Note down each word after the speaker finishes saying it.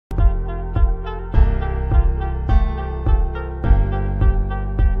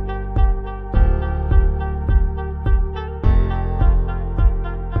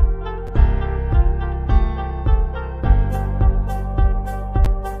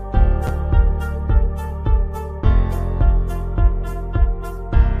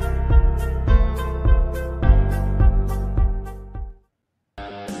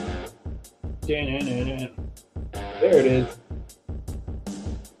it is.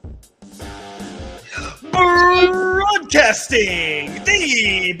 Broadcasting,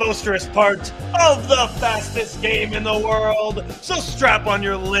 the boisterous part of the fastest game in the world. So strap on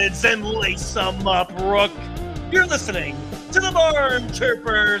your lids and lace them up, Rook. You're listening to the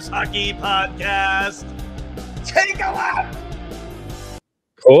BarnChirpers Hockey Podcast. Take a lap.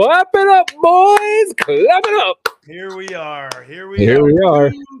 Clap it up, boys. Clap it up. Here we are. Here we are.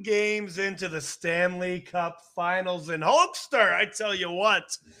 2 games into the Stanley Cup Finals in Hulkster. I tell you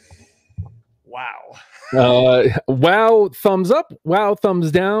what. Wow. Wow, thumbs up, wow,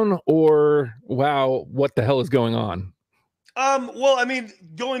 thumbs down, or wow, what the hell is going on? Well, I mean,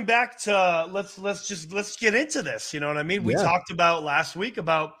 going back to let's get into this. You know what I mean? We talked about last week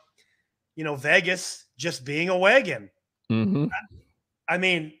about, Vegas just being a wagon. Mm-hmm. I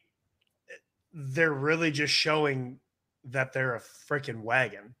mean, they're really just showing that they're a freaking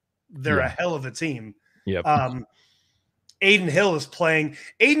wagon. They're a hell of a team. Yep. Adin Hill is playing.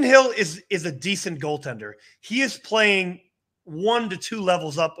 Adin Hill is a decent goaltender. He is playing 1 to 2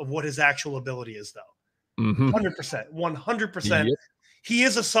 levels up of what his actual ability is, though. 100%. 100%. Yep. He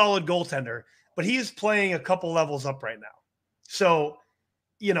is a solid goaltender, but he is playing a couple levels up right now. So,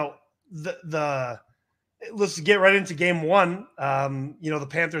 let's get right into game one. The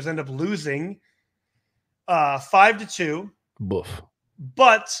Panthers end up losing 5-2. Boof.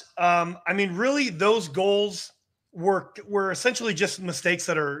 But really, those goals were essentially just mistakes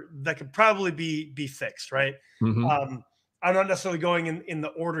that could probably be fixed, right? Mm-hmm. I'm not necessarily going in the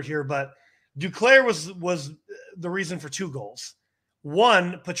order here, but Duclair was the reason for 2 goals.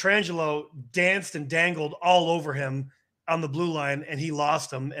 One, Pietrangelo danced and dangled all over him on the blue line, and he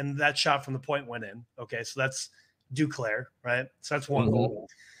lost him, and that shot from the point went in. Okay, so that's Duclair, right? So that's one goal.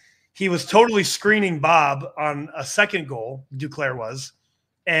 He was totally screening Bob on a second goal, Duclair was.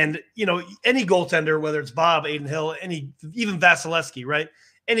 And, any goaltender, whether it's Bob, Adin Hill, even Vasilevsky, right?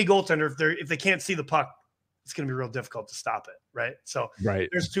 Any goaltender, if they can't see the puck, it's going to be real difficult to stop it, right? So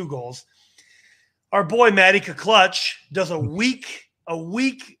There's 2 goals. Our boy Matty Clutch does a weak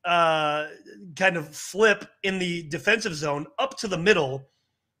kind of flip in the defensive zone up to the middle,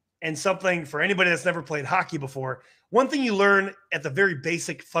 and something for anybody that's never played hockey before. One thing you learn at the very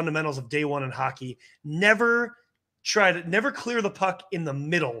basic fundamentals of day one in hockey: never clear the puck in the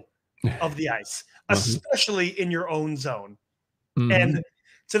middle of the ice, especially in your own zone. Mm-hmm. And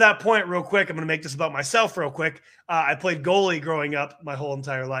to that point, real quick, I'm going to make this about myself real quick. I played goalie growing up my whole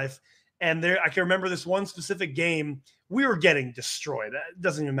entire life. And I can remember this one specific game. We were getting destroyed. It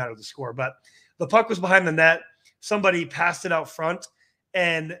doesn't even matter the score, but the puck was behind the net. Somebody passed it out front.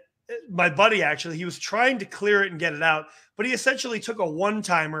 And my buddy, actually, he was trying to clear it and get it out, but he essentially took a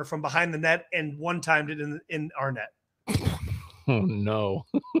one-timer from behind the net and one-timed it in our net. Oh, no.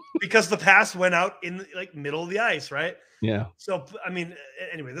 Because the pass went out in the middle of the ice, right? Yeah. So,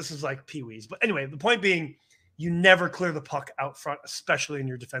 anyway, this is like Pee-wees. But anyway, the point being, you never clear the puck out front, especially in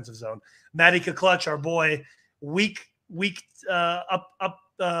your defensive zone. Matty Clutch, our boy, weak, kind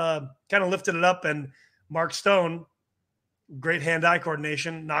of lifted it up, and Mark Stone, great hand-eye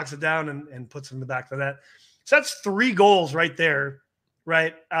coordination, knocks it down and puts it in the back of the net. So that's 3 goals right there,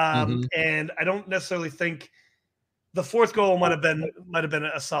 right? And I don't necessarily think the 4th goal might have been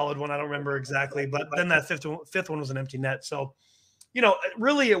a solid one. I don't remember exactly, but then that fifth one was an empty net. So,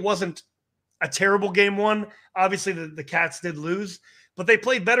 really it wasn't a terrible game 1. Obviously, the Cats did lose, but they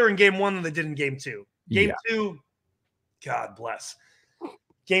played better in game 1 than they did in game 2. Game 2, God bless.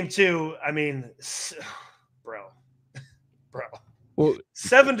 Game 2, bro. Well,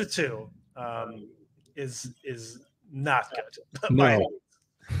 7-2 is not good. No.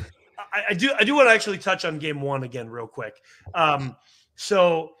 I do want to actually touch on game 1 again real quick.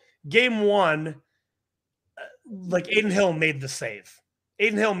 So game 1, Adin Hill made the save.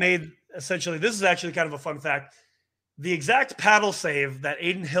 Adin Hill made essentially, this is actually kind of a fun fact. The exact paddle save that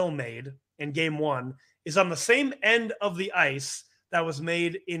Adin Hill made in game 1 is on the same end of the ice that was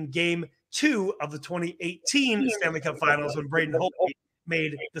made in game 2 of the 2018 Stanley Cup Finals when Braden Holtby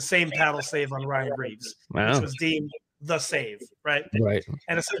made the same paddle save on Ryan Reeves, which was deemed the save, right? Right.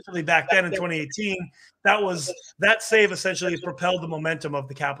 And essentially back then in 2018, that save essentially propelled the momentum of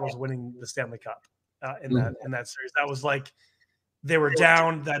the Capitals winning the Stanley Cup in that series. That was like they were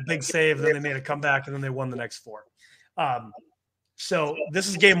down, that big save, then they made a comeback, and then they won the next 4. So this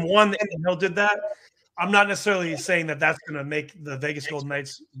is game 1 that Hill did that. I'm not necessarily saying that that's going to make the Vegas Golden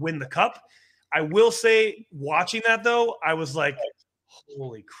Knights win the cup. I will say, watching that, though, I was like,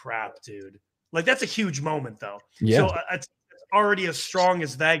 holy crap, dude. Like, that's a huge moment, though. Yeah. So it's already as strong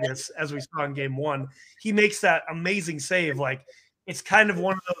as Vegas, as we saw in game 1. He makes that amazing save. Like, it's kind of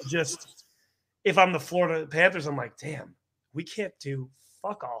one of those just, if I'm the Florida Panthers, I'm like, damn, we can't do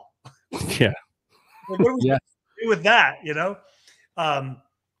fuck all. Yeah. Like, what do we do with that?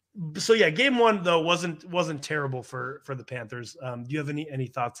 So yeah, game one though wasn't terrible for the Panthers. Do you have any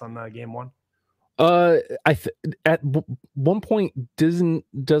thoughts on game one? At one point doesn't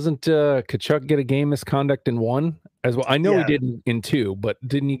Kachuk get a game misconduct in one as well? I know he did in two, but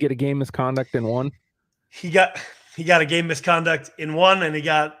didn't he get a game misconduct in one? He got a game misconduct in one, and he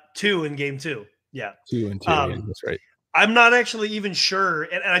got two in game two. Yeah, 2 and 2. Yeah, that's right. I'm not actually even sure,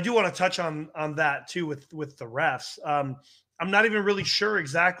 and I do want to touch on that too with the refs. I'm not even really sure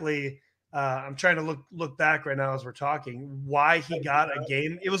exactly. I'm trying to look back right now as we're talking why he got a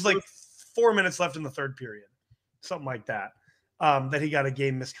game. It was like 4 minutes left in the third period, something like that. That he got a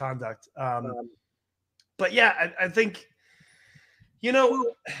game misconduct. But yeah, I think,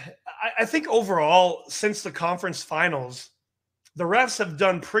 I think overall since the conference finals, the refs have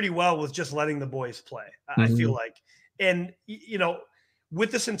done pretty well with just letting the boys play. I feel like, and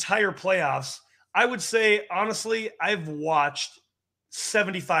with this entire playoffs, I would say, honestly, I've watched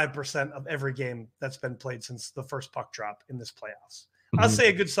 75% of every game that's been played since the first puck drop in this playoffs. I'll say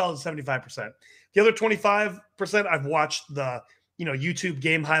a good solid 75%. The other 25%, I've watched the, YouTube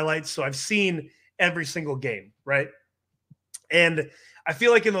game highlights. So I've seen every single game, right? And I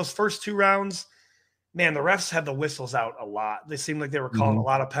feel like in those first two rounds, man, the refs had the whistles out a lot. They seemed like they were calling a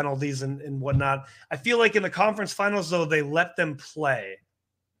lot of penalties and whatnot. I feel like in the conference finals, though, they let them play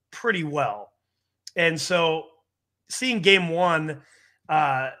pretty well. And so seeing game one,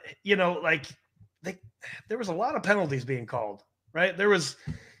 there was a lot of penalties being called, right? There was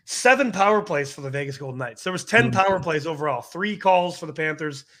 7 power plays for the Vegas Golden Knights. There was 10 power plays overall, 3 calls for the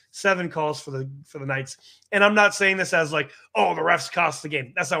Panthers, 7 calls for the Knights. And I'm not saying this as like, oh, the refs cost the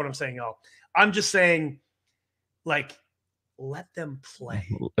game. That's not what I'm saying at all. I'm just saying, like, let them play.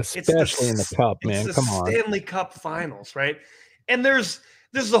 Especially in the Cup, man. Come on. Stanley Cup Finals, right? And this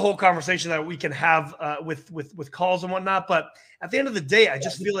is a whole conversation that we can have with calls and whatnot. But at the end of the day, I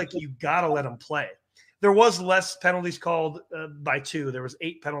just feel like you got to let them play. There was less penalties called by 2. There was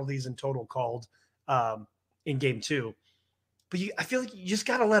 8 penalties in total called in game 2. But I feel like you just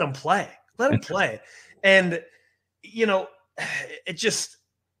got to let them play. Let them play. And, it just –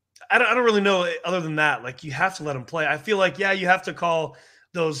 I don't really know other than that. Like, you have to let them play. I feel like, you have to call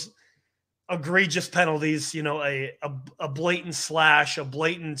those egregious penalties, a blatant slash, a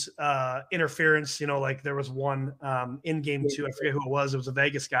blatant interference, like there was one in game 2. I forget who it was. It was a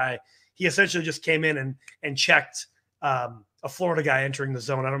Vegas guy. He essentially just came in and checked a Florida guy entering the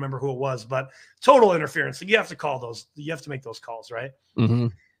zone. I don't remember who it was, but total interference. So you have to call those. You have to make those calls, right?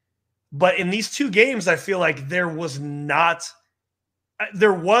 But in these 2 games, I feel like there was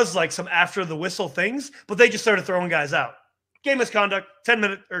like some after the whistle things, but they just started throwing guys out. Game misconduct, 10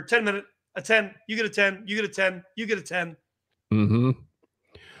 minute, a 10, you get a 10, you get a 10, you get a 10.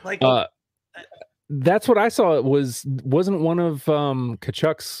 Like, that's what I saw. It wasn't one of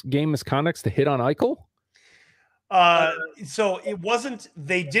Kachuk's game misconducts to hit on Eichel? So it wasn't,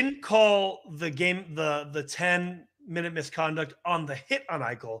 they didn't call the game, the 10-minute misconduct on the hit on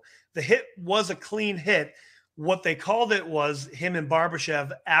Eichel. The hit was a clean hit. What they called it was him and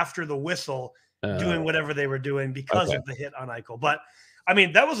Barbashev after the whistle doing whatever they were doing because of the hit on Eichel. But I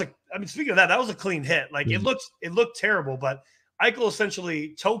mean, speaking of that, that was a clean hit. Like, it looked terrible, but Eichel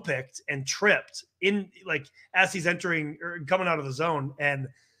essentially toe picked and tripped in, like, as he's entering or coming out of the zone, and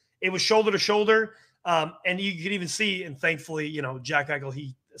it was shoulder to shoulder. And you could even see, and thankfully, Jack Eichel,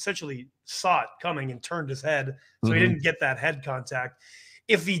 he essentially saw it coming and turned his head, so he didn't get that head contact.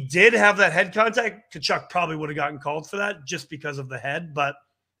 If he did have that head contact, Kachuk probably would have gotten called for that just because of the head. But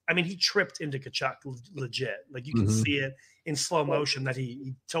I mean, he tripped into Kachuk legit. Like, you can see it in slow motion that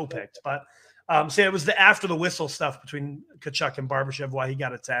he toe picked. But so it was the after the whistle stuff between Kachuk and Barbashev why he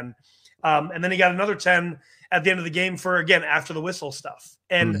got a 10. And then he got another 10 at the end of the game for, again, after the whistle stuff.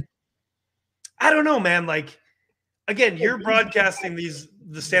 And I don't know, man. Like, again, you're broadcasting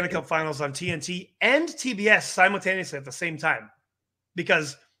the Stanley Cup Finals on TNT and TBS simultaneously at the same time.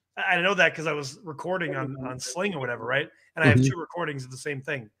 Because I know that because I was recording on Sling or whatever, right? And I have 2 recordings of the same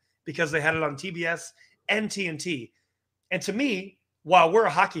thing because they had it on TBS and TNT. And to me, while we're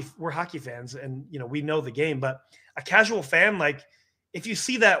hockey fans and we know the game, but a casual fan, like, if you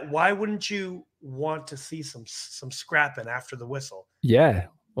see that, why wouldn't you want to see some scrapping after the whistle? Yeah.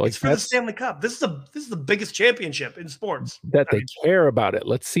 Well, it's for the Stanley Cup. This is the biggest championship in sports. That they care about it.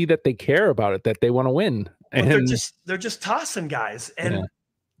 Let's see that they care about it, that they want to win. And they're just tossing guys. And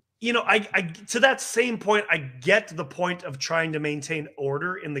I to that same point, I get the point of trying to maintain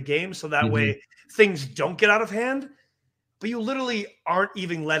order in the game so that way things don't get out of hand. but you literally aren't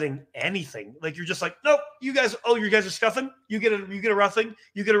even letting anything. Like you're just like, nope, you guys are scuffing. You get a roughing,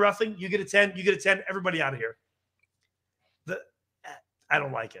 you get a 10, you get a 10, everybody out of here. I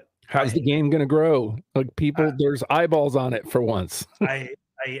don't like it. How's the game going to grow? Like people, there's eyeballs on it for once. I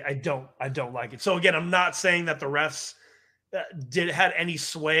don't like it. So again, I'm not saying that the refs had any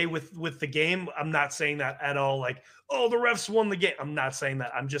sway with the game. I'm not saying that at all. Like, oh, the refs won the game. I'm not saying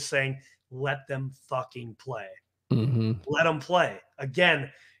that. I'm just saying let them fucking play. Mm-hmm. Let them play.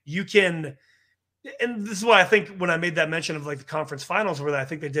 Again, you can, and this is why I think when I made that mention of like the conference finals, where I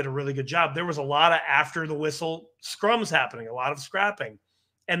think they did a really good job, there was a lot of after the whistle scrums happening, a lot of scrapping,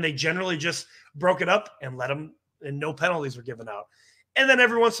 and they generally just broke it up and let them, and no penalties were given out. And then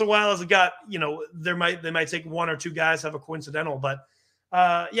every once in a while, as it got, they might take one or two guys, have a coincidental, but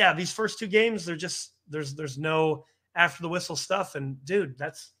yeah, these first two games, they're just, there's no after the whistle stuff. And dude,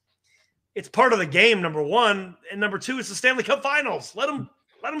 it's part of the game, number one. And number two, it's the Stanley Cup Finals. Let them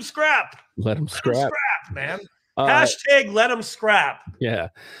scrap. Let them scrap, man. Hashtag let them scrap. Yeah.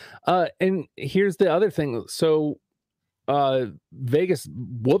 And here's the other thing. So Vegas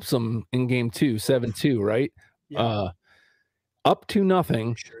whoops them in game 2, 7-2, right? Yeah. Up to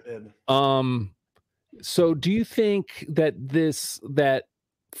nothing. Sure did. So do you think that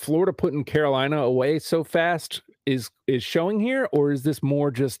Florida putting Carolina away so fast is showing here, or is this more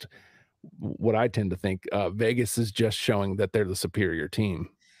just what I tend to think? Vegas is just showing that they're the superior team.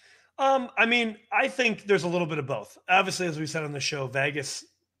 I mean, I think there's a little bit of both. Obviously, as we said on the show, Vegas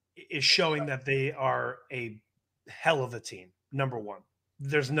is showing that they are a hell of a team. Number one,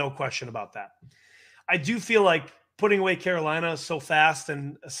 there's no question about that. I do feel like putting away Carolina so fast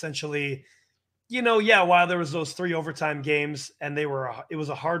and essentially, while there was those 3 overtime games and it was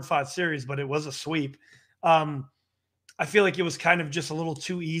a hard fought series, but it was a sweep. I feel like it was kind of just a little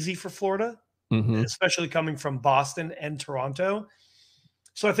too easy for Florida, especially coming from Boston and Toronto.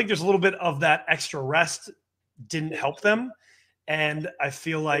 So I think there's a little bit of that extra rest didn't help them. And I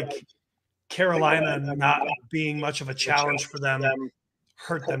feel like Carolina not being much of a challenge for them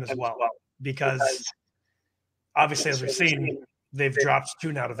hurt them as well, because obviously, as we've seen, they've dropped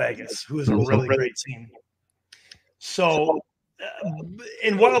 2 now to Vegas, who is a really great team. So,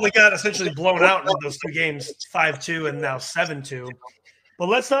 and while they got essentially blown out in those 2 games, 5-2 and now 7-2, but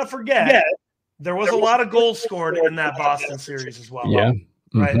let's not forget, there was a lot of goals scored in that Boston series as well. Yeah.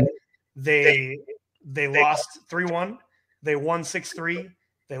 Right. They lost 3-1, they won 6-3,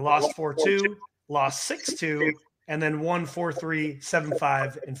 they lost 4-2, lost 6-2, and then won 4-3,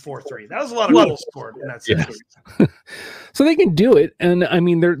 7-5, and 4-3. That was a lot of goals scored in that series. Yeah. So they can do it, and I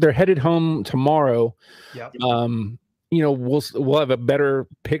mean they're headed home tomorrow. Yep. We'll have a better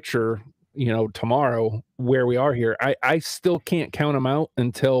picture, tomorrow where we are here. I still can't count them out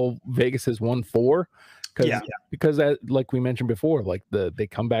until Vegas has won 4. Because that, like we mentioned before, like they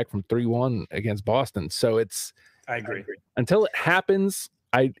come back from 3-1 against Boston. So I agree. Until it happens,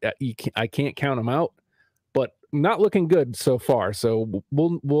 I can't count them out, but not looking good so far. So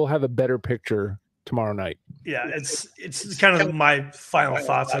we'll have a better picture tomorrow night. Yeah, it's kind of my final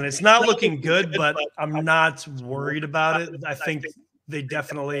thoughts on it. It's not looking good, but I'm not worried about it. I think they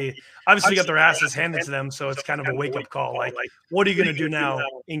definitely obviously got their asses handed to them, so it's kind of a wake-up call. Like, what are you going to do now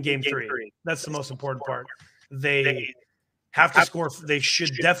in game 3? That's the most important part. They have to score. They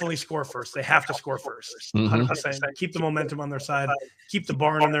should definitely score first. They have to score first. 100%. Keep the momentum on their side. Keep the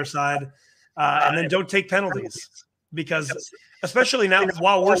barn on their side. And then don't take penalties. Because especially now,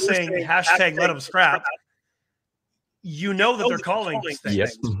 while we're saying hashtag let them scrap, that they're calling these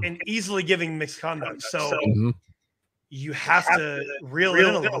things and easily giving mixed conduct. So you have to reel it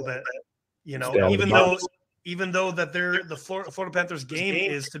in a little bit, even though that the Florida Panthers game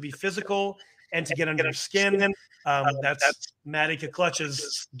is to be physical and to get under your skin. That's Matty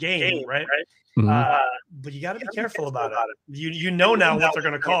Clutch's game, right? But you got to be careful about it. You know now what they're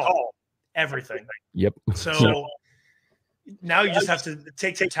going to call everything. Yep. So now you just have to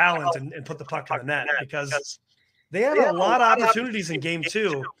take the talent and put the puck in the net, because they had a lot of opportunities in game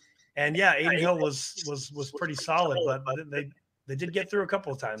 2. And yeah, Aiden Hill was pretty solid, but they did get through a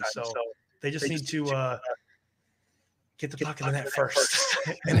couple of times. So they just need to get the puck in the net first,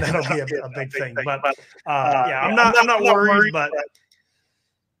 and that'll be a big thing. But I'm not worried, but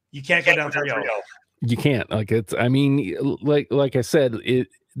you can't go down 3-0. You can't. Like like I said,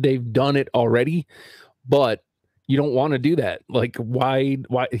 they've done it already, but you don't want to do that. Like why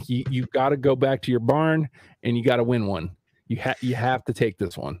you got to go back to your barn and you got to win one. You have to take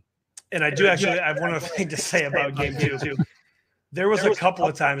this one. And I have one other thing to say about game 2 too. There was a couple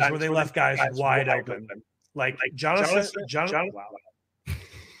of times where they left guys wide open. Like Jonathan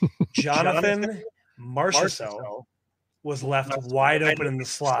Marchessault was left wide open in the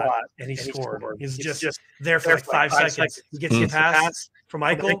slot, and he scored. He's just there for like 5 seconds. He gets the pass from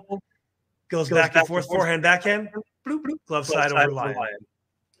Eichel, goes back and forth, forehand, backhand, bloop, bloop, glove side over Lyon.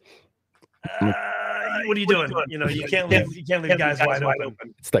 What are you doing? You know, you can't leave guys wide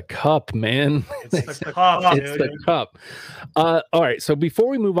open. It's the cup, man. It's the cup. It's the cup. All right. So before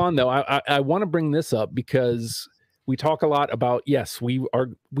we move on, though, I want to bring this up because we talk a lot about, yes, we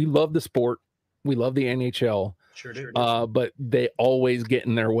love the sport. We love the NHL. Sure do. But they always get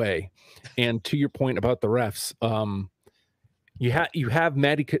in their way. And to your point about the refs, you have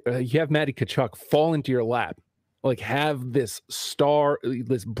Matty Tkachuk fall into your lap, like have this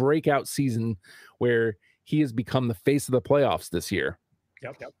breakout season where he has become the face of the playoffs this year.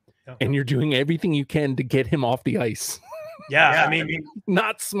 Yep. And you're doing everything you can to get him off the ice. Yeah, I mean,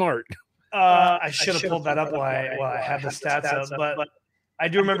 not smart. I should have pulled that up while I had the stats up, but I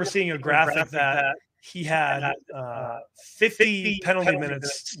do remember seeing a graphic that he had 50 penalty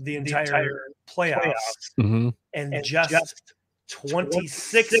minutes the entire playoffs, and just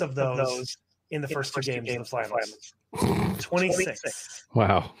 26 of those in the first 2 games of the finals. 26.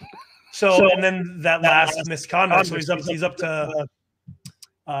 Wow. So and then that last misconduct, so he's up to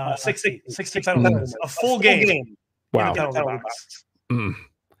 60 penalty minutes, a full game. Wow.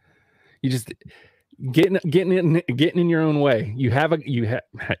 You just getting in your own way. You have a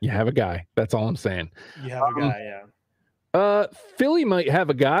guy. That's all I'm saying. You have a guy, yeah. Philly might have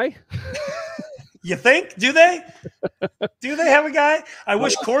a guy. You think? Do they? Do they have a guy? I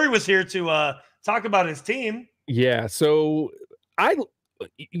wish Corey was here to talk about his team. Yeah. So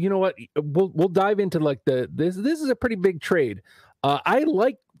you know what? We'll dive into like this is a pretty big trade. I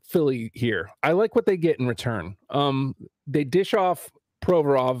like Philly here. I like what they get in return. They dish off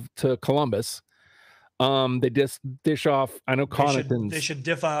Provorov to Columbus. They dish off. I know Connaughton. They should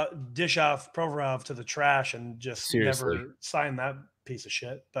dish off Provorov to the trash and just never sign that piece of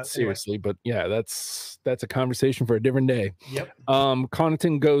shit. But seriously, anyway. But yeah, that's a conversation for a different day. Yep.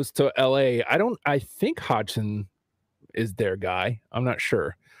 Connaughton goes to LA. I think Hodgson is their guy. I'm not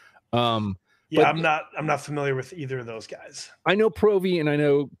sure. Yeah, I'm not familiar with either of those guys. I know Provy and I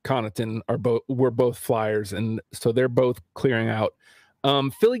know Connaughton were both Flyers, and so they're both clearing out.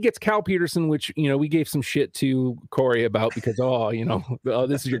 Philly gets Cal Peterson, which, you know, we gave some shit to Corey about because,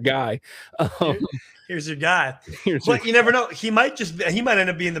 this is your guy. Here's your guy. But you never know. He might end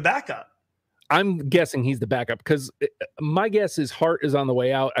up being the backup. I'm guessing he's the backup because my guess is Hart is on the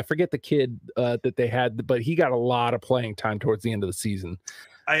way out. I forget the kid that they had, but he got a lot of playing time towards the end of the season.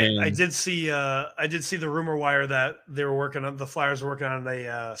 I did see the rumor wire that the Flyers were working on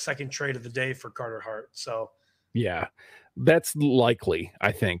a second trade of the day for Carter Hart. So yeah. That's likely,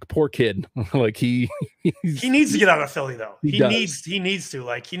 I think. Poor kid. Like he needs to get out of Philly though. He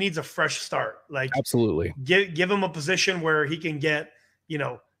needs a fresh start. Like absolutely. Give him a position where he can get,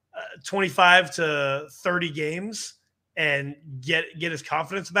 25 to 30 games and get his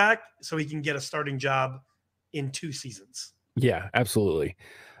confidence back so he can get a starting job in 2 seasons. Yeah, absolutely.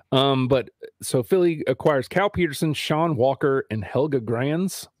 But so Philly acquires Cal Peterson, Sean Walker, and Helga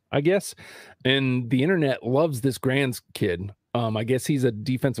Granz, I guess. And the internet loves this Granz kid. I guess he's a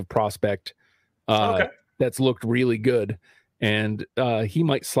defensive prospect that's looked really good. And he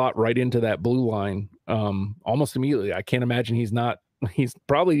might slot right into that blue line almost immediately. I can't imagine he's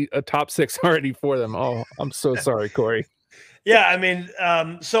probably a top 6 already for them. Oh, I'm so sorry, Corey. Yeah, I mean,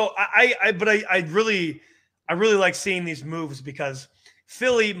 so I really like seeing these moves because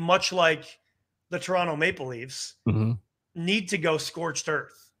Philly, much like the Toronto Maple Leafs, need to go scorched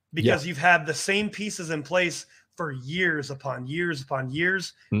earth. Because you've had the same pieces in place for years upon years upon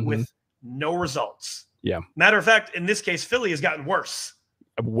years with no results. Yeah. Matter of fact, in this case, Philly has gotten worse.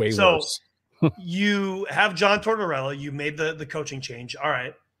 Way worse. You have John Tortorella. You made the coaching change. All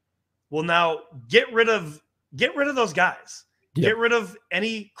right. Well, now get rid of those guys. Yep. Get rid of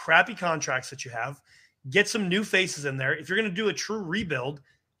any crappy contracts that you have. Get some new faces in there. If you're going to do a true rebuild,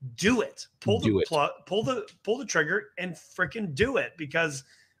 do it. Pull the trigger and freaking do it because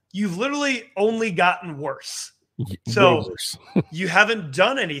you've literally only gotten worse. So you haven't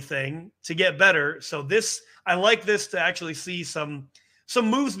done anything to get better. So I like this to actually see some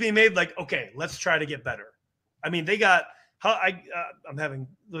moves being made. Like, okay, let's try to get better. I mean, they got I'm having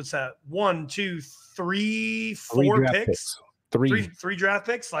what's that? 1, 2, 3, 4 picks. Three draft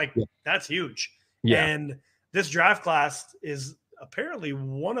picks. Like that's huge. Yeah. And this draft class is apparently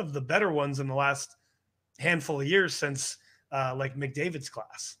one of the better ones in the last handful of years since like McDavid's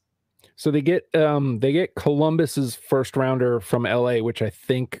class. So they get Columbus's first rounder from LA, which I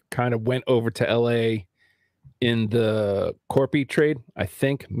think kind of went over to LA in the Corpy trade. I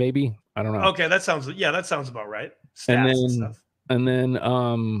think maybe, I don't know. Okay, that sounds about right. stats and stuff. And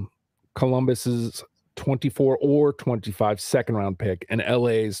then Columbus is 24 or 25 second round pick, and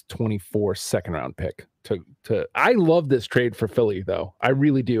LA's 24 second round pick. I love this trade for Philly, though. I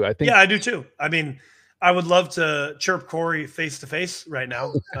really do. I think. Yeah, I do too. I mean, I would love to chirp Corey face to face right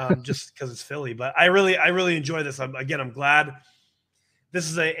now, just because it's Philly. But I really enjoy this. I'm glad this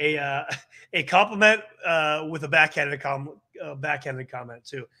is a compliment with a backhanded comment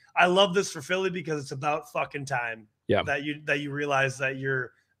too. I love this for Philly because it's about fucking time. Yeah. That you realize that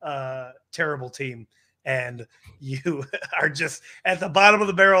you're a terrible team and you are just at the bottom of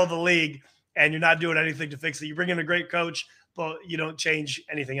the barrel of the league and you're not doing anything to fix it. You bring in a great coach, but you don't change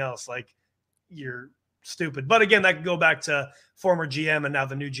anything else. Like, you're stupid. But again, that could go back to former GM and now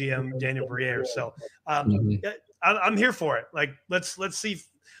the new GM, Daniel Briere. So I'm here for it. Like, let's see.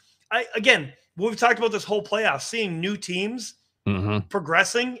 We've talked about this whole playoff, seeing new teams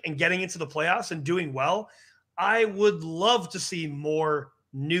progressing and getting into the playoffs and doing well. I would love to see more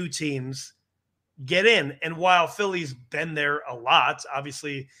new teams get in. And while Philly's been there a lot,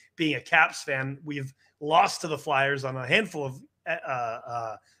 obviously being a Caps fan, we've lost to the Flyers on a handful of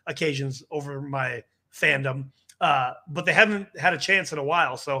occasions over my fandom, but they haven't had a chance in a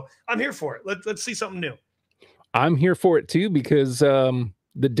while. So I'm here for it. Let's see something new. I'm here for it too, because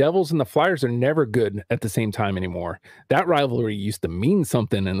the Devils and the Flyers are never good at the same time anymore. That rivalry used to mean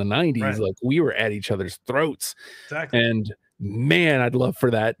something in the 90s. Right. Like, we were at each other's throats. Exactly. And man, I'd love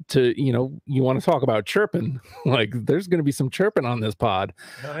for that to, you want to talk about chirping. Like, there's going to be some chirping on this pod.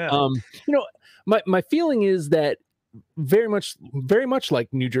 Oh, yeah. My feeling is that very much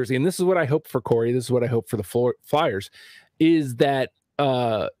like New Jersey, and this is what I hope for Corey, this is what I hope for the Flyers, is that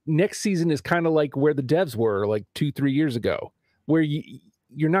next season is kind of like where the Devs were like 2-3 years ago, where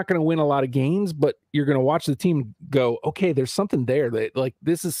you're not going to win a lot of games, but you're going to watch the team go, okay, there's something there that, like,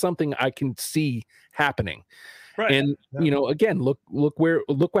 this is something I can see happening. Right. And again, look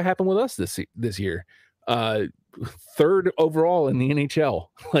what happened with us this year. Third overall in the NHL.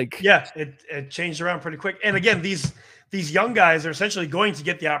 Like, yeah, it changed around pretty quick. And again, these young guys are essentially going to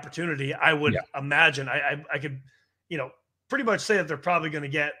get the opportunity. I would imagine. I could, pretty much say that they're probably going to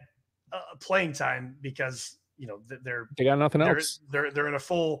get playing time because they got nothing else. They're in a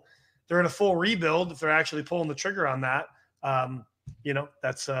full rebuild. If they're actually pulling the trigger on that,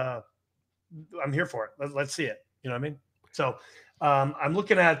 that's I'm here for it. Let's see it. You know what I mean? So I'm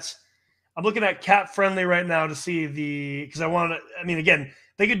looking at Cap Friendly right now to see because again,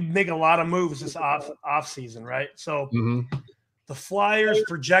 they could make a lot of moves this off season, right? So the Flyers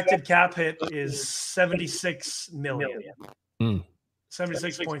projected cap hit is $76 million.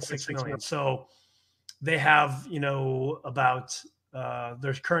 76.6 million. So they have, about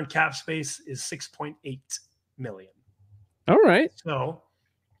their current cap space is 6.8 million. All right. So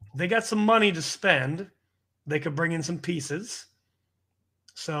they got some money to spend. They could bring in some pieces.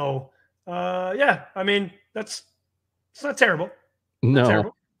 So it's not terrible. No. Not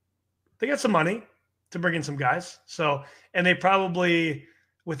terrible. They got some money to bring in some guys. So, and they probably,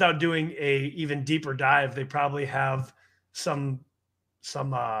 without doing a even deeper dive, they probably have some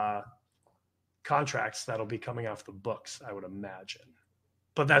contracts that'll be coming off the books, I would imagine.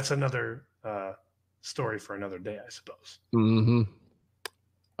 But that's another story for another day, I suppose.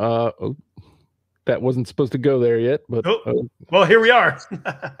 That wasn't supposed to go there yet, but well, here we are.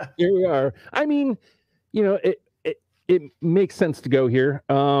 Here we are. I mean, it makes sense to go here.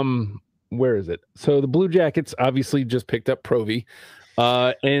 Where is it? So the Blue Jackets obviously just picked up Provy,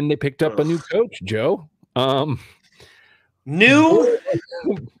 and they picked up a new coach, Joe. New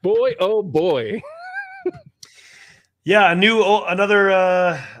boy, oh boy. Yeah,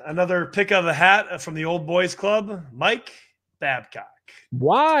 another pick of the hat from the old boys club, Mike Babcock.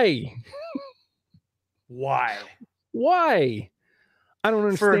 Why? Why? I don't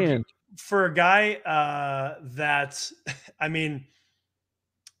understand. For a guy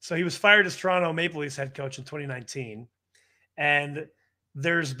so he was fired as Toronto Maple Leafs head coach in 2019, and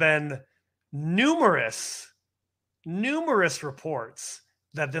there's been numerous reports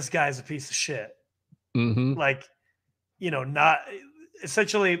that this guy's a piece of shit. Like, not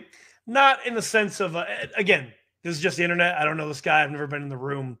essentially, not in the sense of again, this is just the internet. I don't know this guy. I've never been in the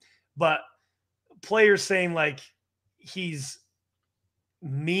room, but players saying like he's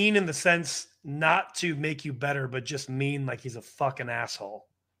mean in the sense not to make you better, but just mean like he's a fucking asshole.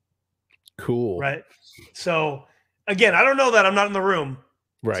 Cool. Right. So again, I don't know that. I'm not in the room.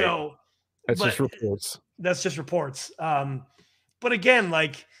 Right. So that's just reports. That's just reports. But again,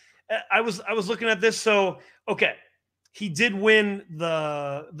 like I was looking at this. So, okay. He did win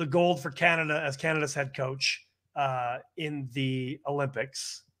the gold for Canada as Canada's head coach in the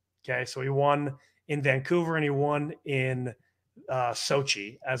Olympics. Okay. So he won in Vancouver, and he won in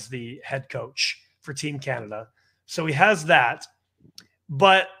Sochi as the head coach for Team Canada. So he has that.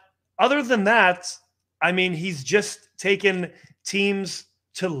 But other than that, I mean, he's just taken teams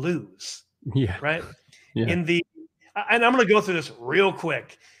to lose. Yeah. Right. Yeah. And I'm going to go through this real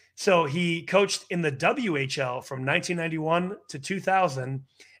quick. So he coached in the WHL from 1991 to 2000,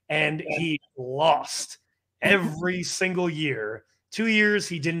 and he lost every single year. 2 years,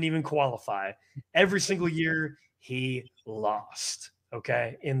 he didn't even qualify. Every single year, he lost,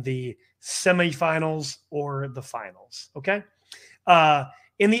 okay, in the semifinals or the finals, okay?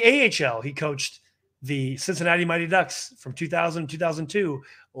 In the AHL, he coached the Cincinnati Mighty Ducks from 2000 to 2002,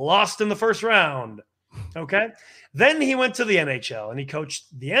 lost in the first round, okay? Then he went to the NHL, and he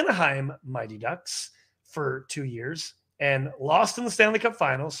coached the Anaheim Mighty Ducks for 2 years and lost in the Stanley Cup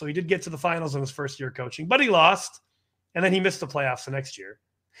Finals. So he did get to the finals in his first year coaching, but he lost, and then he missed the playoffs the next year.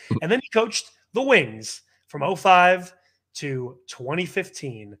 And then he coached the Wings from 2005 to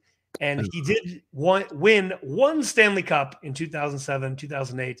 2015. And he did win one Stanley Cup in 2007,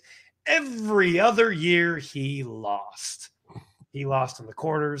 2008. Every other year, he lost. He lost in the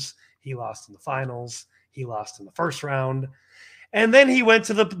quarters. He lost in the finals. He lost in the first round. And then he went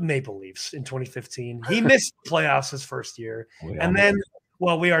to the Maple Leafs in 2015. He missed the playoffs his first year. And then,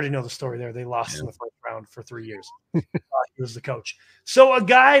 well, we already know the story there. They lost in the first round for 3 years. He was the coach. So a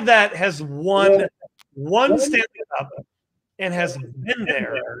guy that has won one Stanley Cup and has been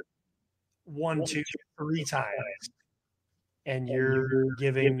there 1, 2, 3 times, and you're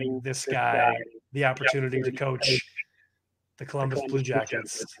giving this guy the opportunity to coach the Columbus Blue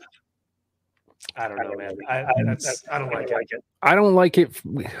Jackets. I don't know, man. I don't like it. I don't like it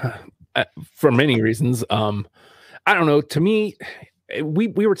for many reasons. I don't know. To me, we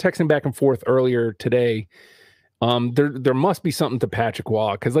were texting back and forth earlier today. There must be something to Patrick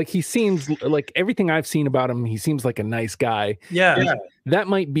Waugh, because like he seems like, everything I've seen about him, he seems like a nice guy. Yeah. That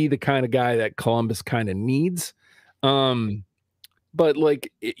might be the kind of guy that Columbus kind of needs. But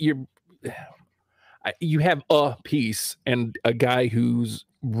like you have a piece and a guy who's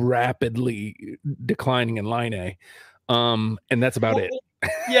rapidly declining in line A, and that's about it.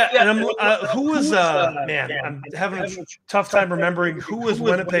 Yeah, and I'm who was man, I'm having a tough time remembering who was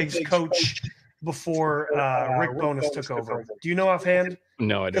Winnipeg's coach before Rick Bowness took over. Do you know offhand?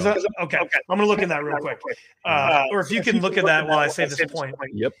 No, I don't. Okay, I'm gonna look at that real quick, or if you can look at that while I say this point.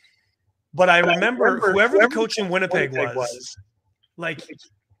 Yep. But I remember whoever the coach in Winnipeg was, like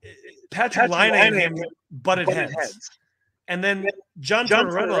Patrick Laine and him butted heads. And then John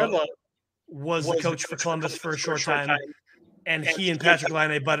Tortorella was the coach for Columbus for a short time, and he and Patrick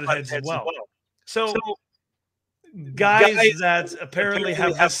Laine butted heads as well. So guys that apparently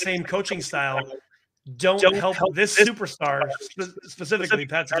have the same coaching style don't help this superstar, specifically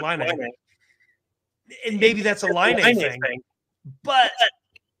Patrick Laine. And maybe that's a Laine thing, but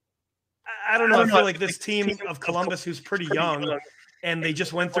I don't know. I feel like this team of Columbus, who's pretty young, and they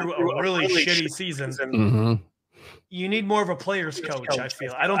just went through a really shitty season. Mm-hmm. You need more of a player's coach. I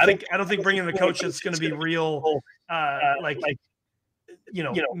feel. I don't think bringing a coach that's going to be real,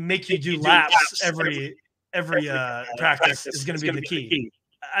 make you do laps every practice is going to be the key.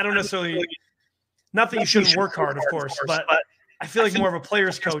 I don't necessarily. Not that you shouldn't work hard, of course, but I feel like more of a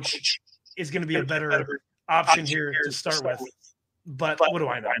player's coach is going to be a better option here to start with. But what do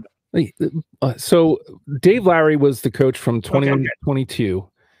I know? So Dave Lowry was the coach from 21 to 22,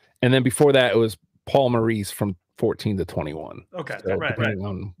 and then before that it was Paul Maurice from 14 to 21. Okay, so right. Depending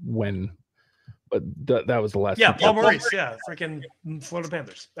on when, but that was the last. Yeah, Paul Maurice. Yeah, freaking Florida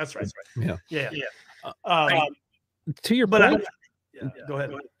Panthers. That's right. Yeah. To your point. Go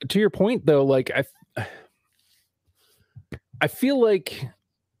ahead. To your point, though, like I feel like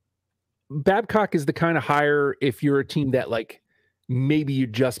Babcock is the kind of hire if you're a team that like maybe you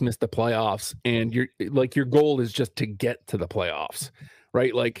just missed the playoffs and your goal is just to get to the playoffs,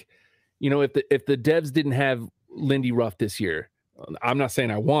 right? Like, if the Devs didn't have Lindy Ruff this year, I'm not saying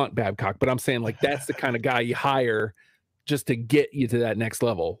I want Babcock, but I'm saying like that's the kind of guy you hire just to get you to that next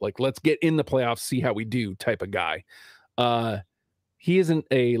level. Like, let's get in the playoffs, see how we do type of guy. He isn't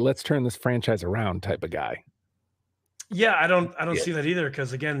a let's turn this franchise around type of guy. Yeah, I don't see that either,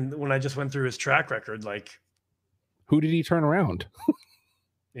 because again, when I just went through his track record, like, who did he turn around?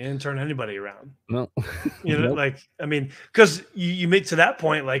 He didn't turn anybody around. No. Nope. Like, I mean, because you made to that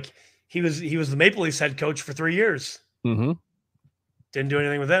point, like he was the Maple Leafs head coach for 3 years. Mm-hmm. Didn't do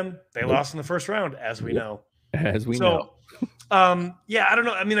anything with them. They lost in the first round, as we know. As we know. Yeah, I don't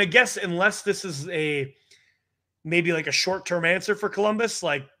know. I mean, I guess unless this is maybe like a short-term answer for Columbus,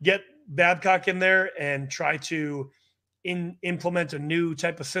 like get Babcock in there and try to implement a new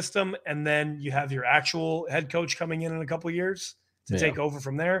type of system, and then you have your actual head coach coming in a couple of years to take over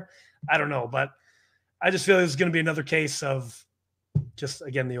from there. I don't know, but I just feel it's going to be another case of just,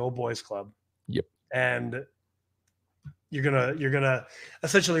 again, the old boys club. Yep. And you're gonna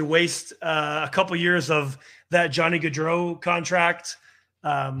essentially waste a couple years of that Johnny Gaudreau contract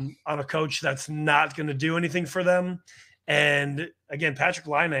on a coach that's not going to do anything for them. And again, Patrick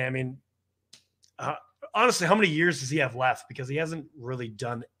Laine, I mean, honestly, how many years does he have left? Because he hasn't really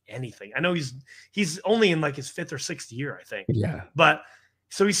done anything. I know he's only in like his 5th or 6th year, I think. Yeah. But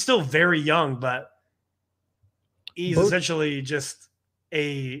so he's still very young, but he's essentially just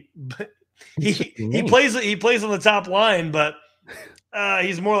he plays on the top line, but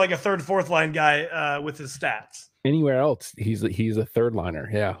he's more like a 3rd, 4th line guy with his stats. Anywhere else, he's a 3rd liner.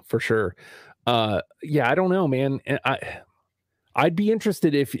 Yeah, for sure. Yeah, I don't know, man. I'd be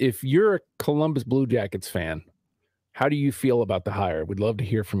interested if you're a Columbus Blue Jackets fan. How do you feel about the hire? We'd love to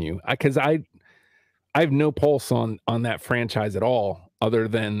hear from you, because I have no pulse on that franchise at all, other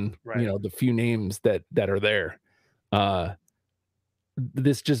than the few names that are there.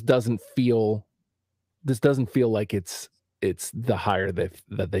 This just doesn't feel like it's the hire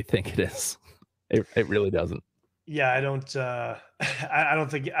that they think it is. It really doesn't. Yeah, I don't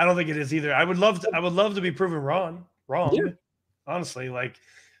think it is either. I would love to be proven wrong. Yeah. Honestly,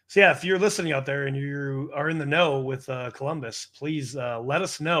 so yeah, if you're listening out there and you are in the know with Columbus, please let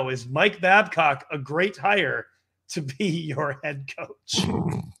us know. Is Mike Babcock a great hire to be your head coach?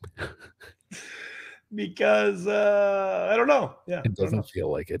 Because I don't know. Yeah, it doesn't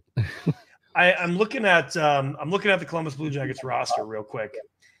feel like it. I'm looking at the Columbus Blue Jackets roster real quick,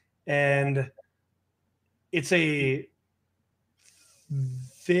 and it's a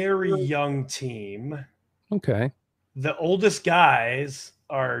very young team. Okay. The oldest guys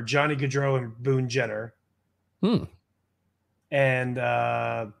are Johnny Gaudreau and Boone Jenner. And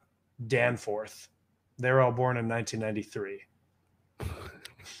Danforth. They were all born in 1993.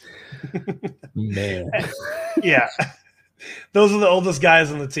 Man. Yeah. Those are the oldest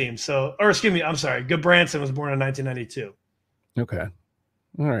guys on the team. I'm sorry. Goodbranson was born in 1992. Okay.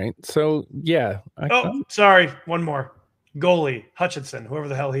 All right. So, yeah. Sorry. One more. Goalie, Hutchinson, whoever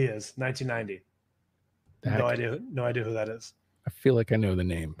the hell he is, 1990. No idea who that is. I feel like I know the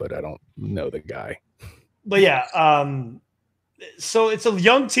name, but I don't know the guy. But yeah, so it's a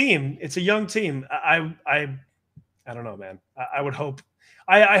young team. I don't know, man. I would hope.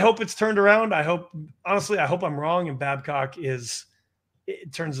 I hope it's turned around. I hope I'm wrong, and Babcock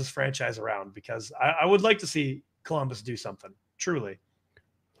turns this franchise around, because I would like to see Columbus do something. Truly,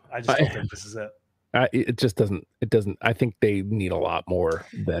 I just don't think this is it. It just doesn't. It doesn't. I think they need a lot more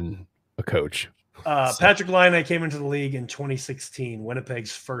than a coach. Patrick Laine came into the league in 2016,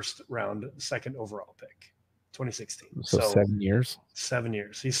 Winnipeg's first round, 2nd overall pick, 2016. So 7 years. 7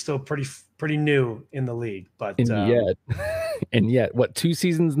 years. He's still pretty new in the league, but and yet, what, 2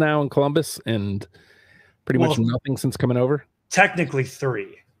 seasons now in Columbus, and pretty much nothing since coming over. Technically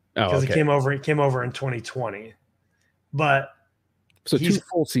 3, because he came over in 2020, but so 2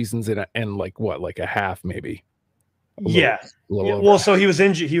 full seasons and like a half maybe. Well, so he was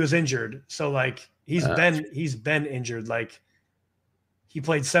injured. So like he's been injured. Like he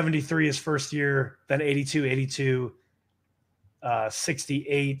played 73 his first year, then 82,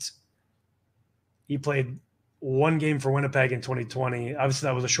 68. He played 1 game for Winnipeg in 2020. Obviously,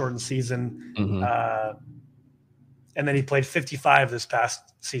 that was a shortened season. And then he played 55 this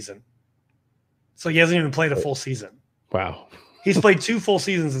past season. So he hasn't even played a full season. Wow. He's played 2 full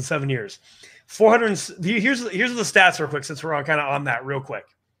seasons in 7 years. 400. Here's the stats real quick, since we're all kind of on that real quick.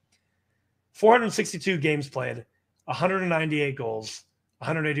 462 games played, 198 goals,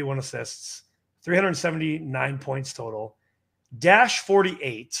 181 assists, 379 points total,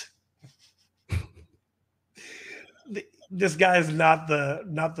 -48. This guy is not the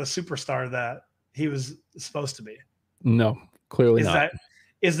superstar that he was supposed to be. No, clearly not.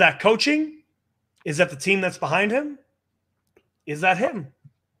 Is that coaching? Is that the team that's behind him? Is that him?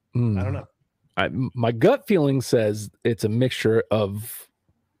 I don't know. My gut feeling says it's a mixture of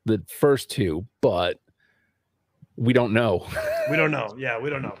the first 2, but we don't know. We don't know. Yeah, we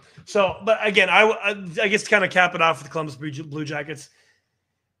don't know. So, but again, I guess to kind of cap it off with the Columbus Blue Jackets,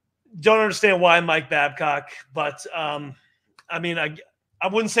 don't understand why Mike Babcock, but I mean, I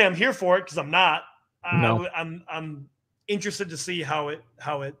wouldn't say I'm here for it, because I'm not. No. I'm interested to see how it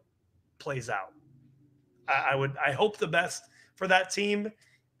plays out. I hope the best for that team,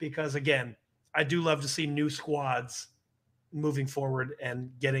 because again, I do love to see new squads moving forward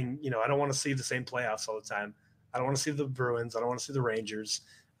and getting, I don't want to see the same playoffs all the time. I don't want to see the Bruins. I don't want to see the Rangers.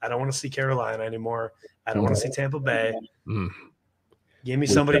 I don't want to see Carolina anymore. I don't want to see Tampa Bay. Mm. Give me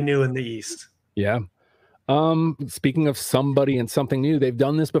somebody new in the East. Yeah. Speaking of somebody and something new, they've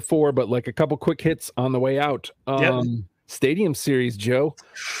done this before, but like a couple quick hits on the way out. Stadium Series, Joe.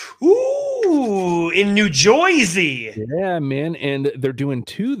 Ooh, in New Jersey. Yeah, man. And they're doing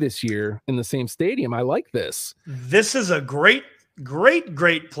 2 this year in the same stadium. I like this. This is a great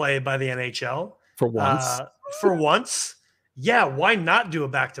play by the NHL. For once. Yeah, why not do a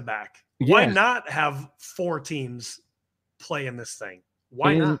back-to-back? Yeah. Why not have 4 teams play in this thing?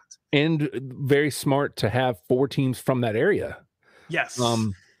 Why not? And very smart to have 4 teams from that area. Yes.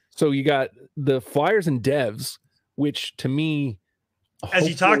 So you got the Flyers and Devs, which to me, as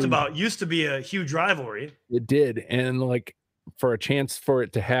you talked about, used to be a huge rivalry. It did. And like for a chance for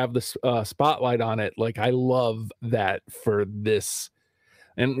it to have the spotlight on it, like I love that for this.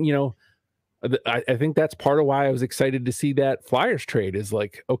 And, you know, I think that's part of why I was excited to see that Flyers trade is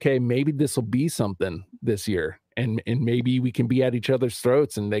like, okay, maybe this will be something this year. And maybe we can be at each other's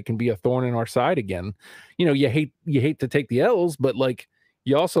throats and they can be a thorn in our side again. You know, you hate to take the L's, but like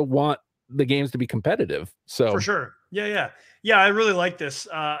you also want the games to be competitive. So for sure. Yeah. I really like this.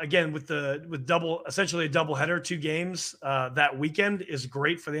 Again, with essentially a double header, 2 games that weekend is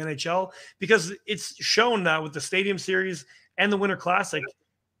great for the NHL because it's shown that with the Stadium Series and the Winter Classic,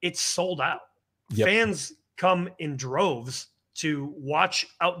 it's sold out. Yep. Fans come in droves to watch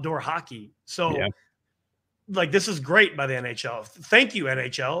outdoor hockey. So like this is great by the NHL. Thank you,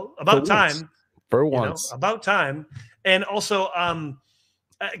 NHL. About time. For once. About time. And also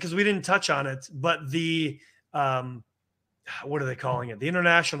because we didn't touch on it, but the what are they calling it? The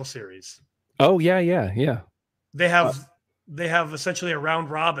International Series. Oh, yeah. They have essentially a round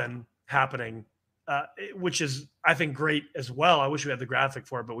robin happening, which is, I think, great as well. I wish we had the graphic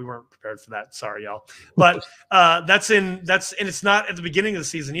for it, but we weren't prepared for that. Sorry, y'all. But and it's not at the beginning of the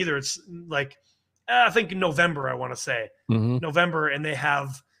season either. It's like, I think in November, I want to say. November, and they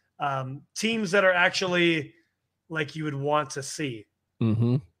have teams that are actually like you would want to see.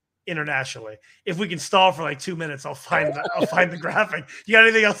 Internationally. If we can stall for like 2 minutes, I'll find the graphic. You got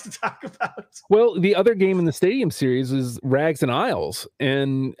anything else to talk about? Well, the other game in the Stadium Series is Rags and Isles,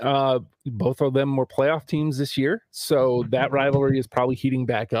 and both of them were playoff teams this year, so that rivalry is probably heating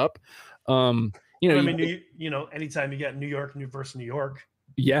back up. Anytime you get New York versus New York,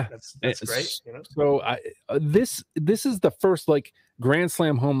 that's great. You know? So this is the first like Grand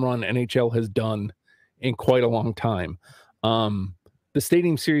Slam home run NHL has done in quite a long time. The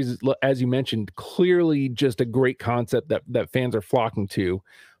Stadium Series, as you mentioned, clearly just a great concept that fans are flocking to.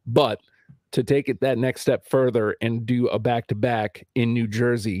 But to take it that next step further and do a back-to-back in New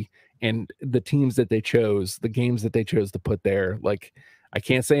Jersey and the teams that they chose, the games that they chose to put there, like, I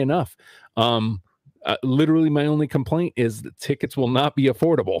can't say enough. Literally, my only complaint is that tickets will not be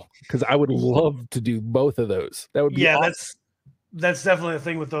affordable because I would love to do both of those. That would be awesome. That's definitely the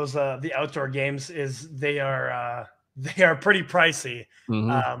thing with those the outdoor games is they are pretty pricey,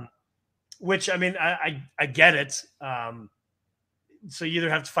 which I mean, I get it. So you either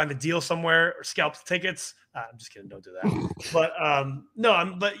have to find a deal somewhere or scalp the tickets. I'm just kidding. Don't do that. But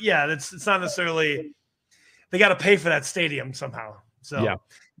it's not necessarily, they got to pay for that stadium somehow. So,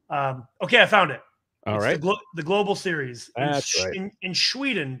 okay. I found it. All right. The Global Series in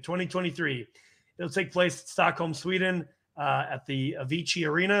Sweden, 2023. It'll take place in Stockholm, Sweden, at the Avicii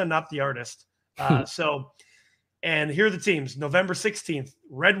Arena, not the artist. And here are the teams. November 16th,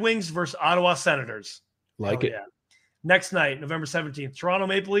 Red Wings versus Ottawa Senators. Like it. Yeah. Next night, November 17th, Toronto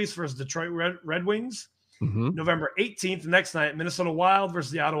Maple Leafs versus Detroit Red Wings. November 18th, next night, Minnesota Wild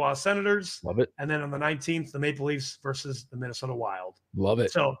versus the Ottawa Senators. Love it. And then on the 19th, the Maple Leafs versus the Minnesota Wild. Love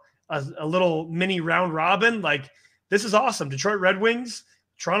it. So a little mini round robin. Like, this is awesome. Detroit Red Wings,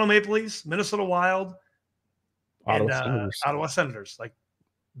 Toronto Maple Leafs, Minnesota Wild, Ottawa Senators. Like,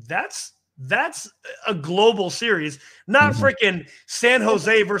 that's a global series, not freaking San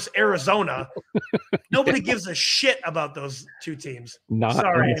Jose versus Arizona. Nobody gives a shit about those 2 teams.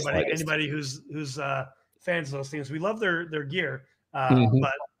 Sorry, anybody who's fans of those teams. We love their gear,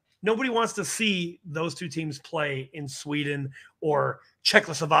 but nobody wants to see those 2 teams play in Sweden or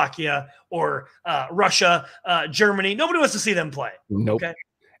Czechoslovakia or Russia, Germany. Nobody wants to see them play. Nope. Okay?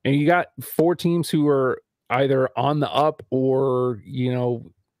 And you got 4 teams who are either on the up or,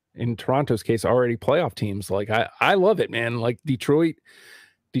 in Toronto's case, already playoff teams. Like, I love it, man. Like, Detroit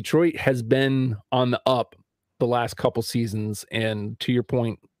has been on the up the last couple seasons. And to your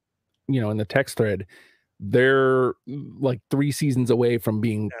point, in the text thread, they're like 3 seasons away from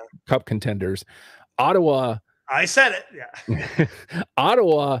being cup contenders. Ottawa. I said it. Yeah.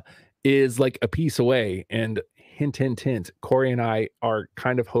 Ottawa is like a piece away. And hint, hint, hint. Corey and I are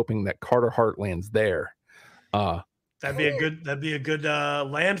kind of hoping that Carter Hart lands there. That'd be a good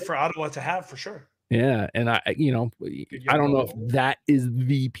land for Ottawa to have for sure. Yeah, and I don't know if that is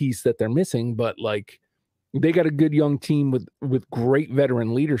the piece that they're missing, but like they got a good young team with great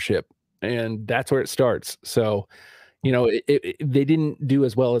veteran leadership, and that's where it starts. So, they didn't do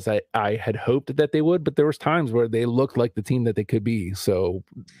as well as I had hoped that they would, but there was times where they looked like the team that they could be. So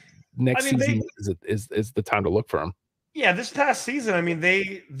next season is the time to look for them. Yeah, this past season, I mean,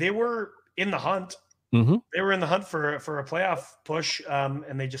 they were in the hunt. Mm-hmm. They were in the hunt for a playoff push,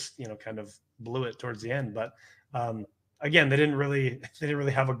 and they just kind of blew it towards the end. But again, they didn't really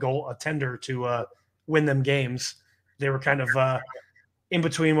have a tender to win them games. They were kind of in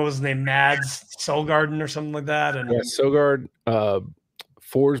between. What was his name, Mads Solgarden or something like that, and Sogard,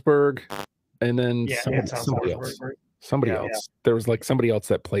 Forsberg, and then somebody else. Somebody else. There was like somebody else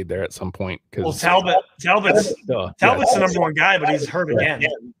that played there at some point. Talbot's the number one guy, but he's hurt again.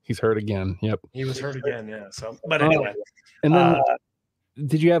 He's hurt again. Yep. He was hurt again. Yeah. So, but anyway. And then,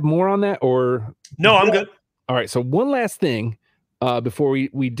 did you have more on that, or no? I'm good. All right. So one last thing before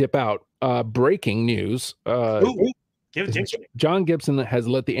we dip out. Breaking news. Give it to me. John Gibson has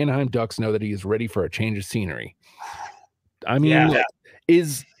let the Anaheim Ducks know that he is ready for a change of scenery. I mean,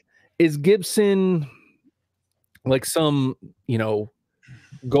 is Gibson like some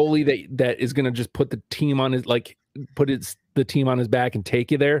goalie that is going to just put the team on his the team on his back and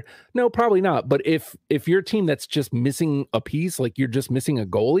take you there? No, probably not. But if you're a team that's just missing a piece, like you're just missing a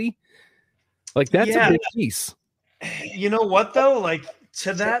goalie, like that's a big piece. You know what though? Like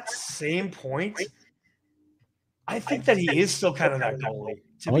to that same point, I think that he is still kind of that goalie.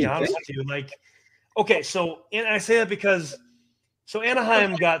 To be honest with you, like, okay, and I say that because. So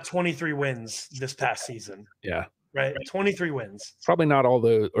Anaheim got 23 wins this past season. Yeah. Right? 23 wins. Probably not all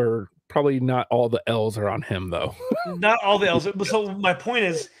the L's are on him, though. Not all the L's. So my point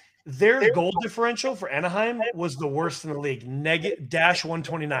is their goal differential for Anaheim was the worst in the league,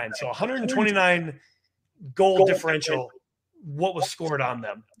 -129. So 129 goal differential, what was scored on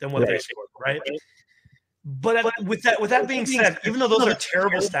them than what they scored, right? But with that being said, even though those are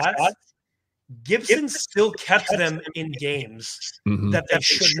terrible stats, Gibson still kept them in games that they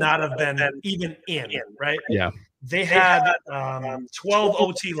should not have been even in, right? Yeah. They had 12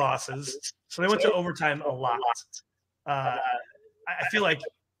 OT losses, so they went to overtime a lot. I feel like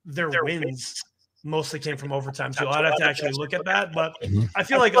their wins mostly came from overtime, too. I'd have to actually look at that, but I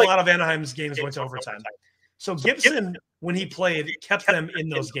feel like a lot of Anaheim's games went to overtime. So Gibson, when he played, kept them in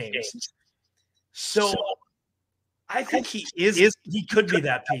those games. So I think he could be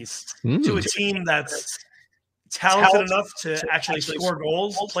that piece to a team that's talented enough to actually score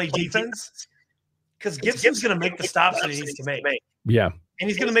goals, play defense. Because Gibson's going to make the stops that he needs to make. Yeah, and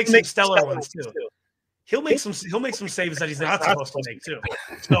he's going to make some stellar ones too. He'll make some saves that he's not supposed to make too.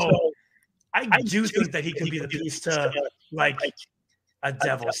 So I do think that he could be the piece to like a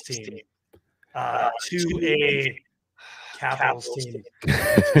Devils team, to a Capitals team.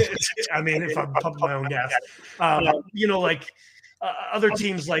 I mean, if I'm pumping my own gas, like other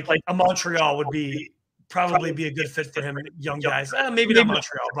teams like a Montreal would probably be a good fit for him. Young guys, maybe not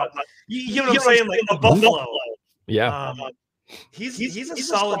Montreal, but you know what I'm saying, like a Buffalo. Yeah, he's a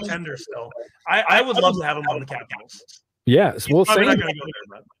solid tender still. I would love to have him on the Capitals. Yeah, we'll say. Not gonna go there,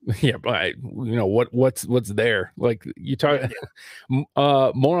 but. Yeah, but what's there? Like you talk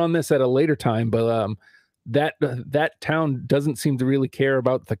more on this at a later time, but that town doesn't seem to really care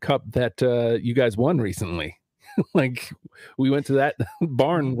about the cup that you guys won recently. Like we went to that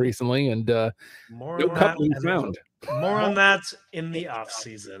barn recently, and more no cup we found. More on that in the off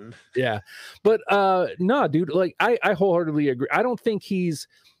season. Yeah, but no, dude. Like I wholeheartedly agree. I don't think he's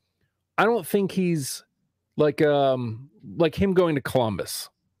like him going to Columbus.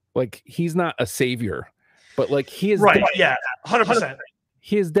 Like he's not a savior, but like he is right. Yeah, 100%.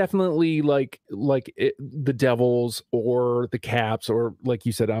 He is definitely like the Devils or the Caps, or like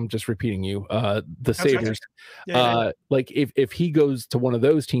you said, I'm just repeating you, the Sabres. Yeah. Like if he goes to one of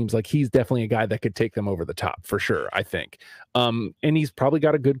those teams, like he's definitely a guy that could take them over the top for sure, I think. And he's probably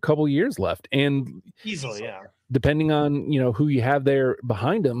got a good couple years left, and easily, yeah. Depending on who you have there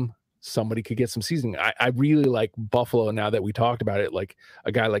behind him, somebody could get some seasoning. I really like Buffalo now that we talked about it, like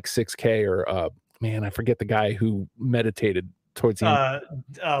a guy like 6K or man, I forget the guy who meditated towards the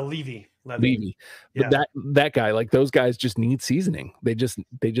end. Levy. Yeah. But that guy, like those guys just need seasoning. They just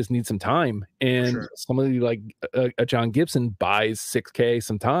need some time. And somebody like a John Gibson buys 6K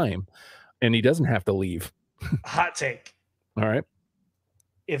some time, and he doesn't have to leave. Hot take. All right.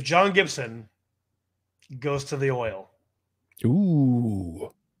 If John Gibson goes to the Oil.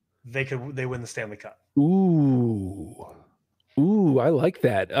 Ooh. they win the Stanley Cup. Ooh, I like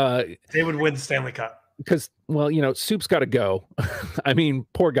that. They would win the Stanley Cup because, well, Soup's got to go. I mean,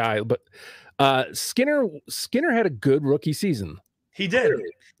 poor guy, but Skinner had a good rookie season. He did,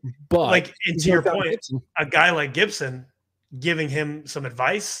 but like, and to your point, a guy like Gibson giving him some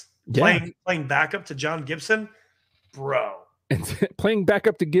advice, playing backup to John Gibson, bro. And playing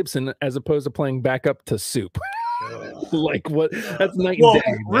backup to Gibson as opposed to playing backup to Soup. Like, what? That's night and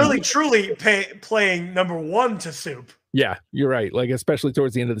day. Really, truly playing number one to Soup. Yeah, you're right. Like, especially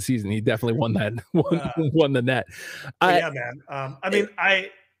towards the end of the season, he definitely won that. Won the net. Yeah, man. I mean, I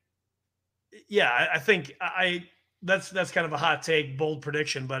think that's kind of a hot take, bold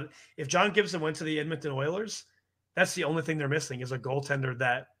prediction. But if John Gibson went to the Edmonton Oilers, that's the only thing they're missing is a goaltender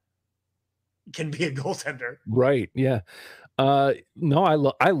that can be a goaltender. Right. Yeah.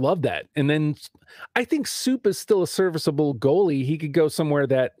 No, I love that. And then I think Soup is still a serviceable goalie. He could go somewhere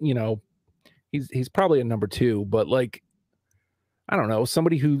that, he's probably a number 2, but like, I don't know,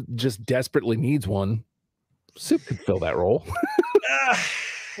 somebody who just desperately needs one. Soup could fill that role.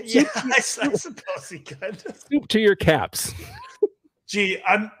 Yeah, I suppose he could. Soup to your Caps. Gee,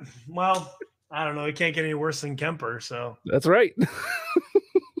 I don't know. It can't get any worse than Kemper, so. That's right.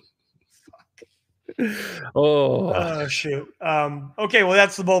 Oh shoot. Okay, well,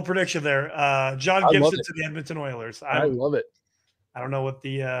 that's the bold prediction there. John Gibson to the Edmonton Oilers. I love it. I don't know what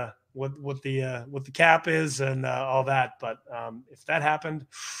the what the cap is and all that, but if that happened,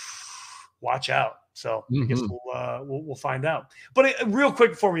 watch out. So I guess we'll find out. But real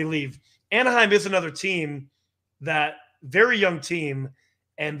quick before we leave, Anaheim is another team, that very young team,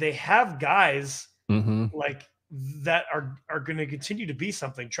 and they have guys like that are going to continue to be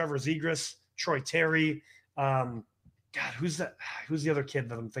something. Trevor Zegras, Troy Terry, God, who's that? Who's the other kid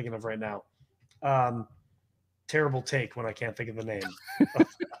that I'm thinking of right now? Terrible take when I can't think of the name of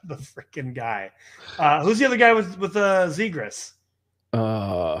the freaking guy. Who's the other guy with Zegras?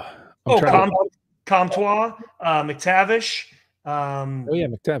 Comtois, McTavish.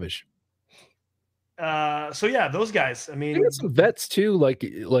 McTavish. So yeah, those guys. I mean, they got some vets too, like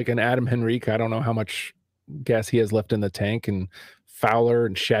an Adam Henrique. I don't know how much gas he has left in the tank, and Fowler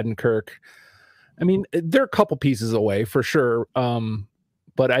and Shattenkirk. I mean, they're a couple pieces away for sure.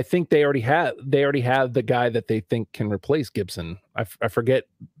 But I think they already have the guy that they think can replace Gibson. I forget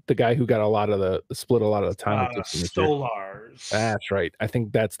the guy who got split a lot of the time with Gibson. Stolars. That's right. I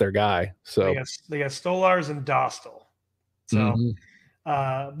think that's their guy. So they got Stolars and Dostal. So,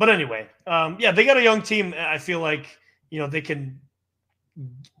 but anyway, they got a young team. I feel like, they can,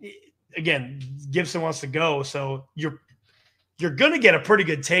 again, Gibson wants to go. So you're going to get a pretty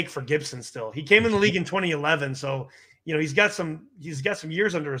good take for Gibson still. He came in the league in 2011. So, he's got some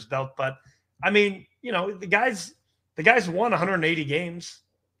years under his belt, but I mean, the guys won 180 games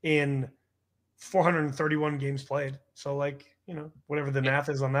in 431 games played. So like, whatever the math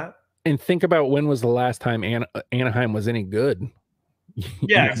is on that. And think about when was the last time Anaheim was any good.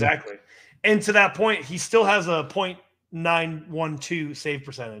 Yeah, exactly. And to that point, he still has a .912 save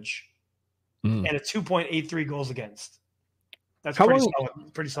percentage and a 2.83 goals against. That's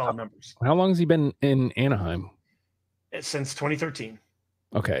pretty solid numbers. How long has he been in Anaheim? Since 2013.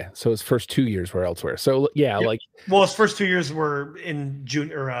 Okay, so his first 2 years were elsewhere. So his first 2 years were in June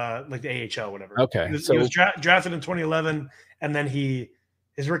or like the AHL, whatever. Okay, he was drafted in 2011, and then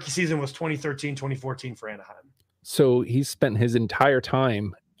his rookie season was 2013, 2014 for Anaheim. So he spent his entire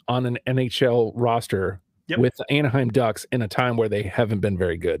time on an NHL roster with the Anaheim Ducks in a time where they haven't been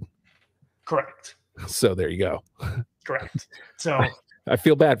very good. Correct. So there you go. Correct. So I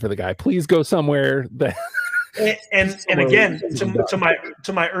feel bad for the guy. Please go somewhere that. And again,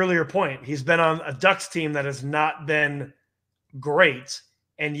 to my earlier point, he's been on a Ducks team that has not been great,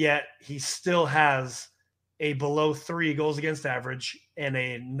 and yet he still has a below 3 goals against average and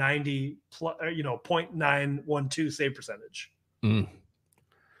a 0.912 save percentage. So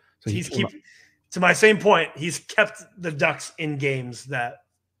to my same point, he's kept the Ducks in games that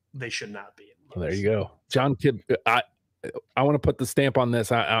they should not be in. Well, there you go, John Kidd. I want to put the stamp on this.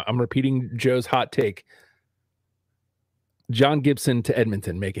 I'm repeating Joe's hot take. John Gibson to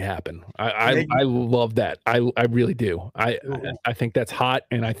Edmonton, make it happen. I love that. I really do. I think that's hot,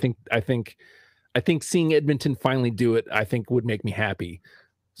 and I think seeing Edmonton finally do it, I think would make me happy.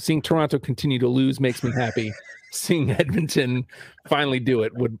 Seeing Toronto continue to lose makes me happy. Seeing Edmonton finally do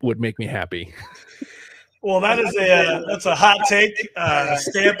it would make me happy. Well, that's a hot take.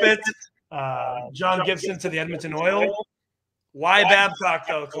 Stamp it. John Gibson to the Edmonton Oil. Why Babcock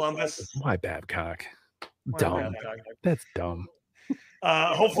though, Columbus? Why Babcock? Dumb. That's dumb.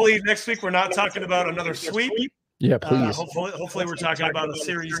 Hopefully next week we're not talking about another sweep. Yeah, please. Hopefully we're talking about a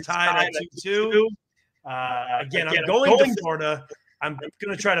series tied at 2-2. Again, I'm going to Florida. I'm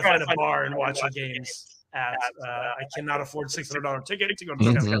going to try to find a bar and watch the games at. I cannot afford $600 ticket to go to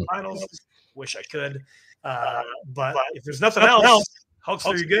the Stanley Cup Finals. Wish I could. But if there's nothing else,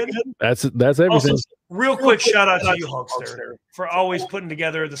 Hulkster, you good? That's everything. Also, real quick shout out to you, Hulkster, for always putting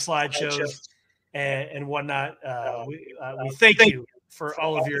together the slideshows and whatnot. We thank you for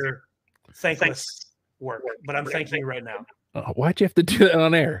all of your thankless work, but I'm thanking you right now. Why'd you have to do that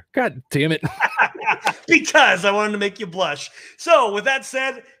on air? God damn it. Because I wanted to make you blush. So with that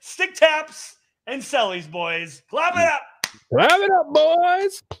said, stick taps and sellies, boys. Clap it up. Clap it up,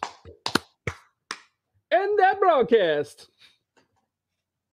 boys. End that broadcast.